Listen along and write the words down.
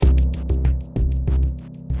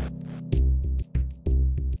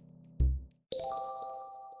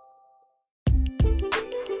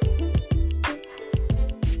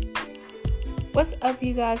What's up,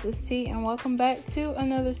 you guys? It's T, and welcome back to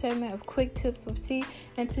another segment of Quick Tips with T.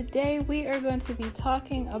 And today we are going to be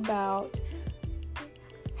talking about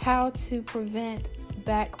how to prevent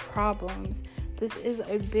back problems. This is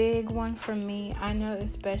a big one for me. I know,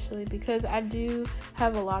 especially because I do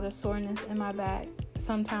have a lot of soreness in my back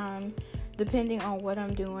sometimes, depending on what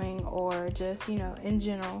I'm doing or just, in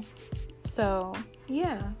general. So,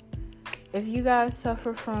 yeah. If you guys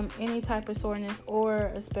suffer from any type of soreness,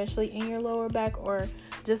 or especially in your lower back or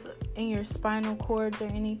just in your spinal cords or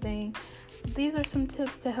anything, these are some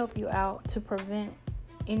tips to help you out to prevent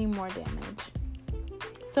any more damage.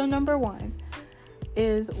 So number one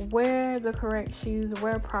is wear the correct shoes,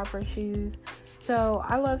 wear proper shoes. So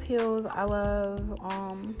I love heels, I love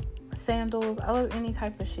sandals, I love any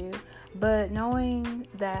type of shoe, but knowing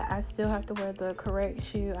that I still have to wear the correct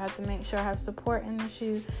shoe, I have to make sure I have support in the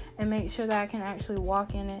shoe and make sure that I can actually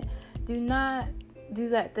walk in it. Do not do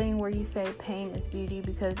that thing where you say pain is beauty,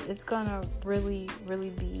 because it's gonna really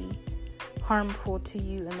be harmful to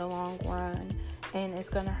you in the long run, and it's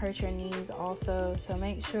gonna hurt your knees also. So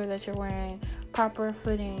make sure that you're wearing proper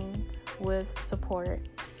footing with support.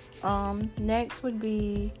 Next would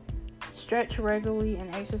be stretch regularly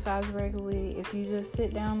and exercise regularly. If you just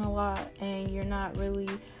sit down a lot and you're not really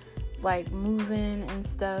moving and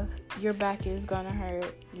stuff, your back is gonna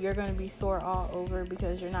hurt. You're gonna be sore all over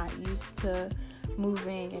because you're not used to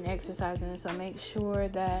moving and exercising. So make sure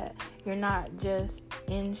that you're not just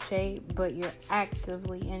in shape, but you're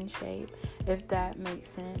actively in shape, if that makes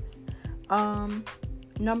sense.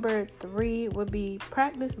 Number 3 would be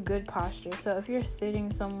practice good posture. So if you're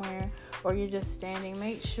sitting somewhere or you're just standing,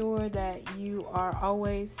 make sure that you are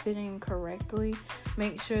always sitting correctly.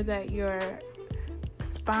 Make sure that your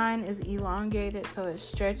spine is elongated, so it's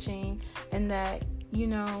stretching, and that, you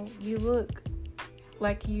look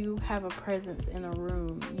like you have a presence in a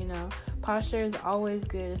room. Posture is always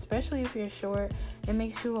good, especially if you're short. It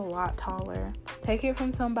makes you a lot taller. Take it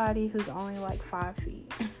from somebody who's only 5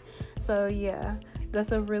 feet. So yeah,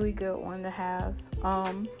 that's a really good one to have.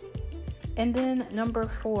 And then number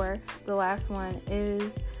 4, the last one,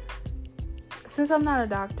 is, since I'm not a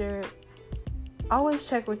doctor, always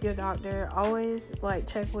check with your doctor. Always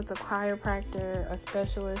check with a chiropractor, a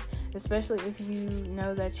specialist, especially if you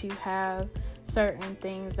know that you have certain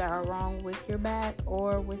things that are wrong with your back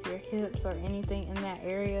or with your hips or anything in that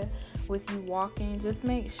area with you walking. Just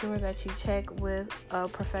make sure that you check with a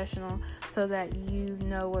professional so that you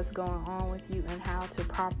know what's going on with you and how to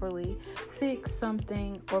properly fix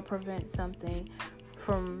something or prevent something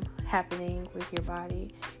from happening with your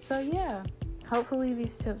body. So yeah. Hopefully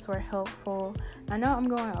these tips were helpful. I know I'm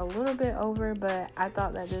going a little bit over, but I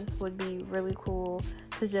thought that this would be really cool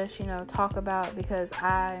to just, talk about, because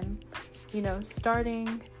I'm,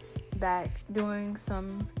 starting back doing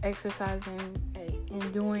some exercising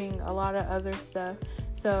and doing a lot of other stuff.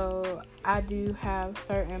 So I do have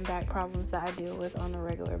certain back problems that I deal with on a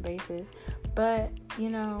regular basis. But,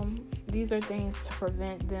 these are things to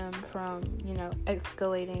prevent them from,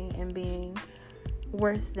 escalating and being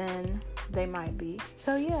worse than they might be.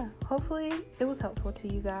 So yeah, hopefully it was helpful to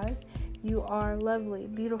you guys. You are lovely,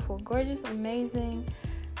 beautiful, gorgeous, amazing,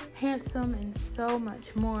 handsome, and so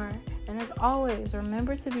much more. And as always,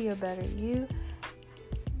 remember to be a better you.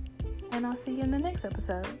 And I'll see you in the next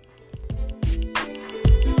episode.